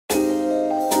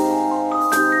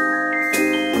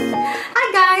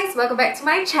welcome back to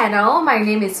my channel. My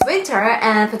name is Winter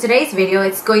and for today's video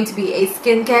it's going to be a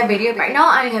skincare video. Right now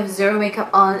I have zero makeup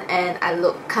on and I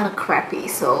look kind of crappy,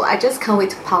 so I just can't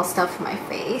wait to pile stuff for my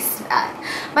face.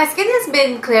 My skin has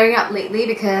been clearing up lately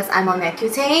because I'm on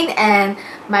Accutane and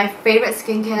my favorite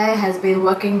skincare has been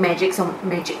working magic on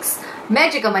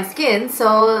my skin.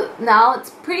 So now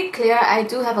it's pretty clear. I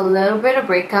do have a little bit of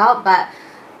breakout, but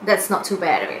that's not too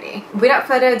bad already. Without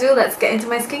further ado, let's get into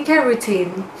my skincare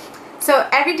routine. So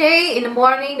every day in the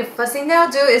morning, the first thing that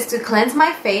I'll do is to cleanse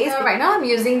my face. So right now I'm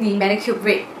using the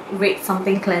Manicube Red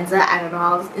something cleanser. I don't know,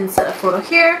 I'll insert a photo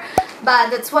here. But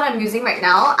that's what I'm using right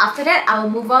now. After that, I'll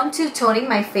move on to toning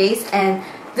my face, and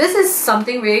this is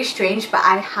something really strange, but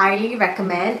I highly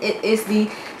recommend. It is the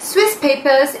Swiss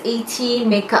Papers 80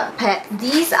 Makeup Pad.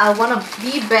 These are one of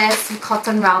the best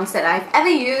cotton rounds that I've ever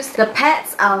used. The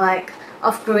pads are like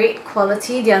of great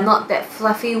quality. They are not that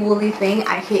fluffy woolly thing.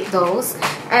 I hate those.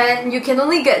 And you can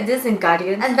only get this in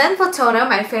Guardian. And then for toner,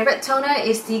 my favorite toner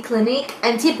is the Clinique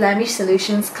Anti-Blemish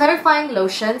Solutions Clarifying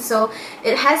Lotion. So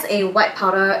it has a white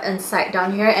powder inside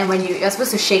down here, and when you're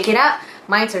supposed to shake it up,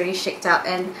 mine's already shaked up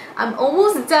and I'm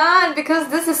almost done because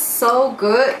this is so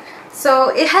good. So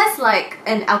it has like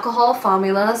an alcohol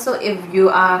formula, so if you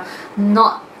are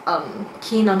not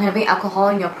keen on having alcohol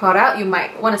in your product, you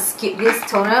might want to skip this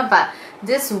toner, but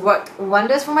this worked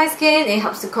wonders for my skin. It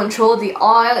helps to control the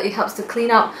oil, it helps to clean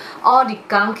up all the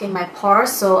gunk in my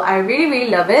pores, so I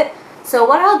really love it. So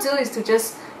what I'll do is to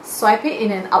just swipe it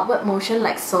in an upward motion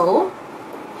like so,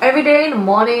 every day in the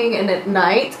morning and at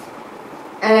night,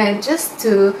 and just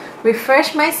to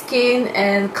refresh my skin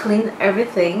and clean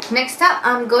everything. Next up,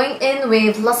 I'm going in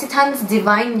with L'Occitane's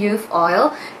Divine Youth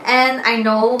Oil, and I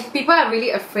know people are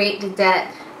really afraid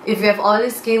that if you have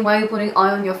oily skin, why are you putting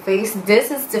oil on your face?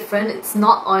 This is different. It's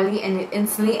not oily and it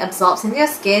instantly absorbs into your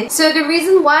skin. So the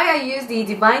reason why I use the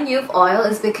Divine Youth Oil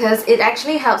is because it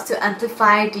actually helps to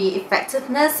amplify the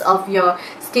effectiveness of your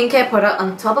skincare product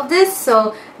on top of this.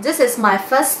 So this is my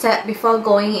first step before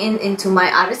going into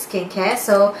my other skincare.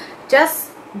 So just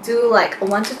do like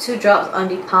 1 to 2 drops on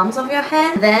the palms of your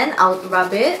hand. Then I'll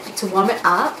rub it to warm it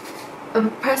up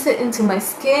and press it into my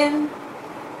skin.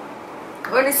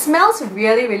 And it smells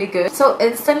really good. So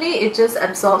instantly it just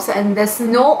absorbs and there's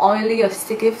no oily or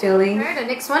sticky feeling. The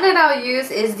next one that I'll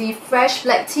use is the Fresh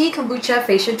Black Tea Kombucha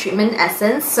Facial Treatment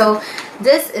Essence. So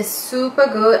this is super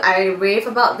good. I rave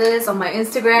about this on my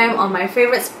Instagram, on my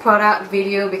favorites product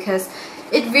video, because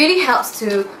it really helps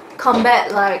to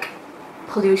combat like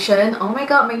pollution. Oh my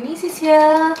god, my niece is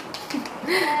here.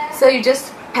 So you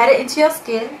just pat it into your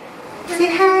skin.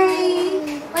 Say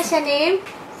hi. What's your name?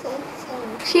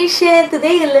 Chee.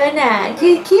 Today you learn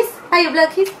kiss. How you blow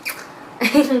kiss?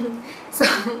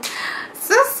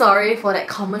 So sorry for that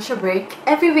commercial break.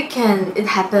 Every weekend it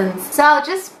happens. So I'll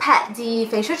just pat the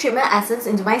facial treatment essence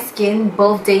into my skin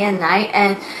both day and night,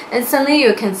 and instantly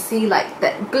you can see like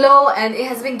that glow, and it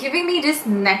has been giving me this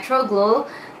natural glow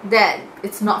that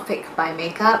it's not fake by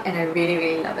makeup, and I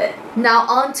really love it. Now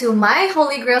on to my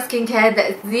holy grail skincare.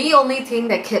 That's the only thing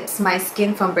that keeps my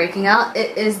skin from breaking out.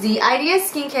 It is the Ideas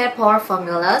Skincare Pore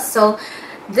Formula. So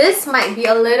this might be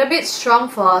a little bit strong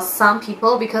for some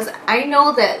people because I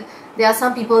know that there are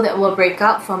some people that will break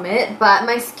out from it, but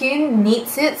my skin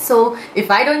needs it. So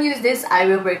if I don't use this, I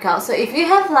will break out. So if you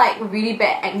have like really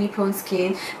bad acne prone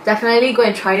skin, definitely go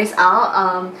and try this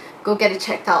out. Go get it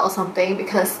checked out or something,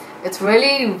 because it's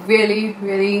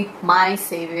really my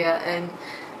savior. And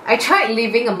I tried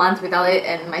living a month without it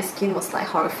and my skin was like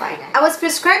horrifying. I was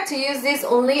prescribed to use this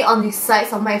only on the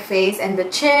sides of my face and the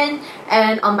chin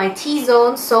and on my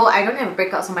T-zone, so I don't have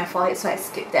breakouts on my forehead, so I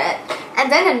skipped that.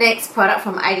 And then the next product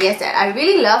from IDS that I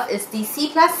really love is the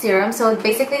C+ Serum. So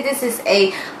basically this is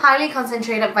a highly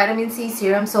concentrated vitamin C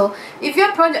serum. So if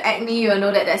you're prone to acne, you'll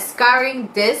know that there's scarring.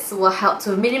 This will help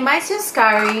to minimize your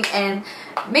scarring and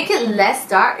make it less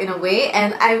dark in a way,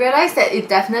 and I realized that it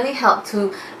definitely helped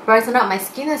to brighten up my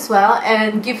skin as well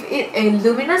and give it a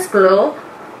luminous glow.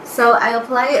 So I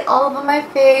apply it all over my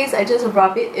face. I just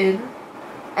rub it in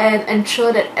and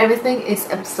ensure that everything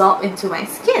is absorbed into my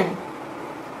skin.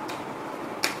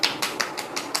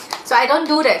 So I don't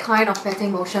do that kind of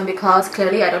patting motion because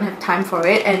clearly I don't have time for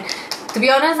it, and to be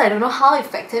honest, I don't know how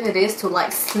effective it is to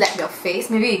like slap your face.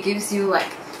 Maybe it gives you like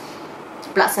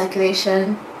blood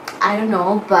circulation, I don't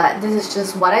know, but this is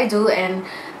just what I do, and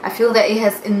I feel that it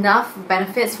has enough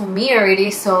benefits for me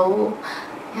already, so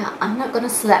yeah, I'm not gonna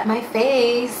slap my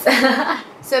face.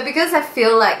 So because I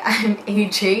feel like I'm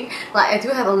aging, like I do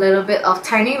have a little bit of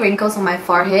tiny wrinkles on my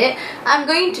forehead, I'm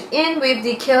going in with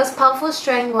the Kiehl's Powerful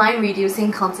Strength Line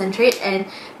Reducing Concentrate, and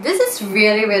this is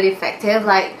really effective.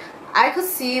 Like I could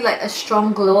see like a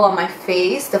strong glow on my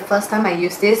face the first time I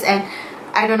used this. And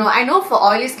I don't know, I know for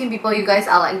oily skin people, you guys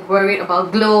are like worried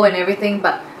about glow and everything,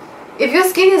 but if your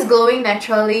skin is glowing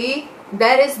naturally,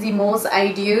 that is the most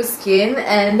ideal skin,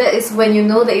 and that is when you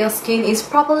know that your skin is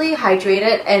properly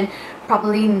hydrated and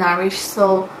properly nourished.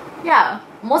 So yeah,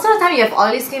 most of the time you have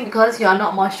oily skin because you are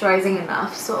not moisturizing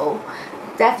enough. So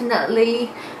definitely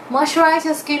moisturize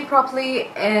your skin properly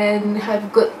and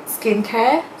have good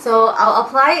skincare. So I'll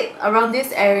apply it around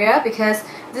this area because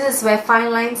this is where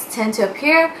fine lines tend to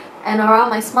appear, and around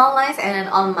my small lines and then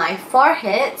on my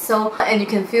forehead. So, and you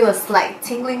can feel a slight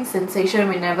tingling sensation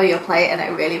whenever you apply it, and I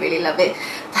really love it.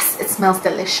 Plus it smells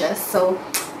delicious. So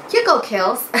you go,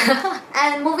 kills.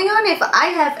 And moving on, if I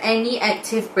have any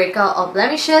active breakout or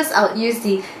blemishes, I would use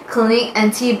the Clinique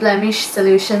Anti-Blemish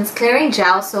Solutions Clearing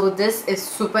Gel. So this is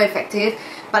super effective,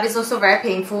 but it's also very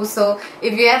painful. So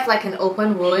if you have like an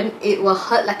open wound, it will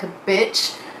hurt like a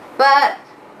bitch, but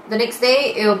the next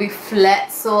day it will be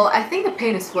flat, so I think the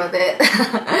pain is worth it.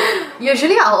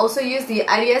 Usually I'll also use the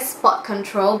IDS Spot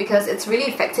Control because it's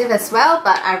really effective as well,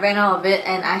 but I ran out of it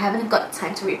and I haven't got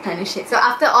time to replenish it. So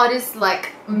after all this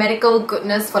like medical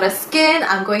goodness for the skin,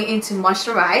 I'm going into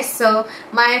moisturize. So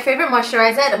my favorite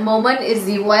moisturizer at the moment is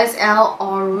the YSL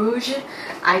Eau Rouge.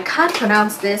 I can't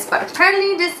pronounce this, but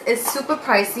apparently this is super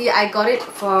pricey. I got it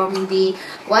from the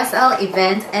YSL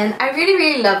event and I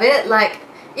really love it. Like,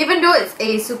 even though it's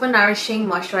a super nourishing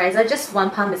moisturizer, just 1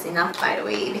 pump is enough, by the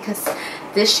way, because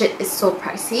this shit is so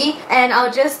pricey. And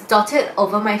I'll just dot it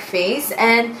over my face,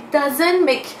 and it doesn't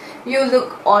make you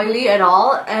look oily at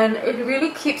all, and it really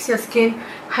keeps your skin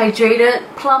hydrated,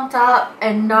 plumped up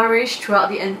and nourished throughout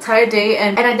the entire day.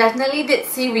 And I definitely did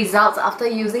see results after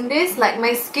using this. Like,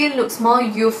 my skin looks more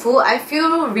youthful, I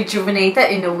feel rejuvenated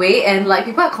in a way, and like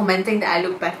people are commenting that I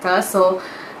look better. So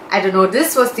I don't know,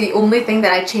 this was the only thing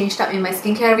that I changed up in my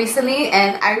skincare recently,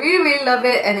 and I really love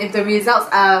it. And if the results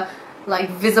are like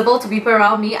visible to people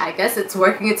around me, I guess it's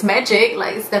working its magic.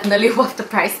 Like, it's definitely worth the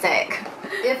price tag.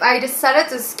 If I decided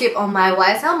to skip on my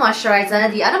YSL moisturizer,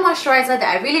 the other moisturizer that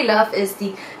I really love is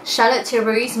the Charlotte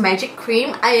Tilbury's Magic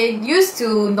Cream. I used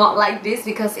to not like this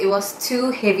because it was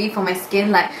too heavy for my skin.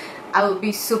 Like, I would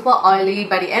be super oily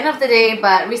by the end of the day,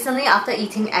 but recently after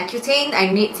eating Accutane,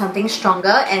 I need something stronger,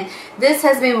 and this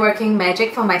has been working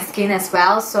magic for my skin as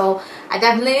well. So I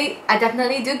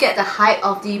definitely do get the hype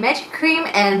of the Magic Cream,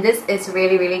 and this is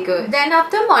really good. Then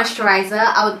after moisturizer,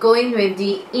 I would go in with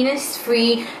the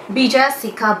Innisfree Bija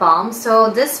Cica Balm. So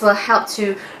this will help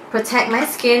to protect my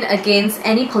skin against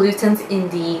any pollutants in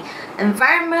the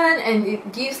environment, and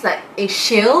it gives like a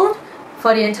shield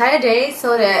for the entire day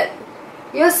so that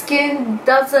your skin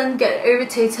doesn't get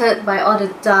irritated by all the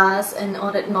dust and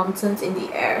all that nonsense in the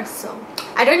air. So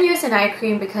I don't use an eye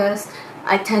cream because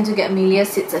I tend to get melia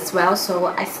seeds as well, so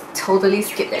I totally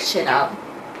skip that shit out.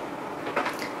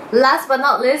 Last but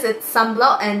not least, it's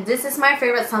sunblock, and this is my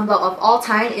favorite sunblock of all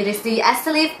time. It is the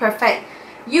Estee Perfect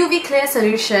UV Clear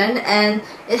Solution, and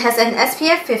it has an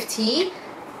SPF 50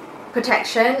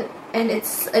 protection, and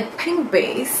it's a pink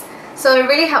base, so it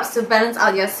really helps to balance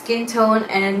out your skin tone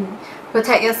and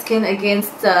protect your skin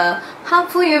against the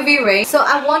harmful UV rays. So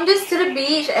I wore this to the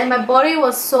beach, and my body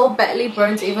was so badly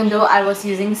burnt even though I was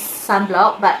using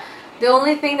sunblock, but the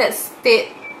only thing that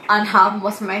stayed unharmed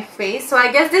was my face. So I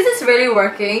guess this is really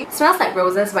working. It smells like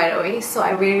roses, by the way, so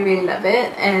I really love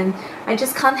it, and I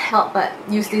just can't help but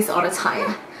use this all the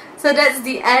time. So that's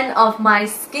the end of my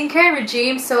skincare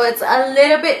regime. So it's a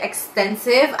little bit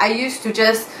extensive. I used to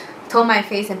just tone my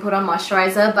face and put on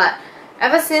moisturizer, but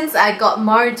ever since I got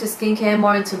more into skincare,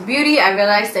 more into beauty, I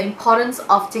realized the importance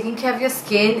of taking care of your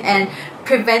skin, and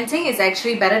preventing is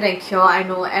actually better than cure. I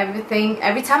know every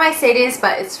time I say this,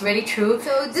 but it's really true.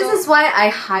 So this is why I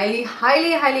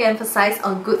highly emphasize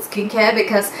on good skincare,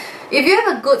 because if you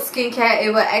have a good skincare, it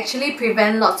will actually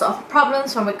prevent lots of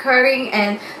problems from occurring.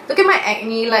 And look at my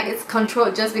acne, like it's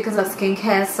controlled just because of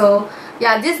skincare. So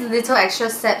yeah, these little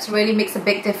extra steps really makes a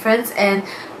big difference, and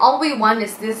all we want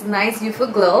is this nice youthful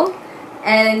glow,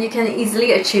 and you can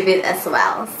easily achieve it as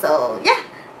well. So yeah,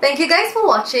 thank you guys for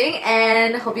watching,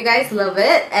 and hope you guys love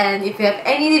it. And if you have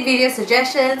any video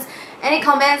suggestions, any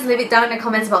comments, leave it down in the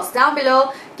comments box down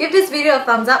below. Give this video a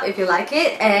thumbs up if you like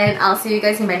it, and I'll see you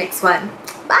guys in my next one.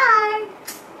 Bye!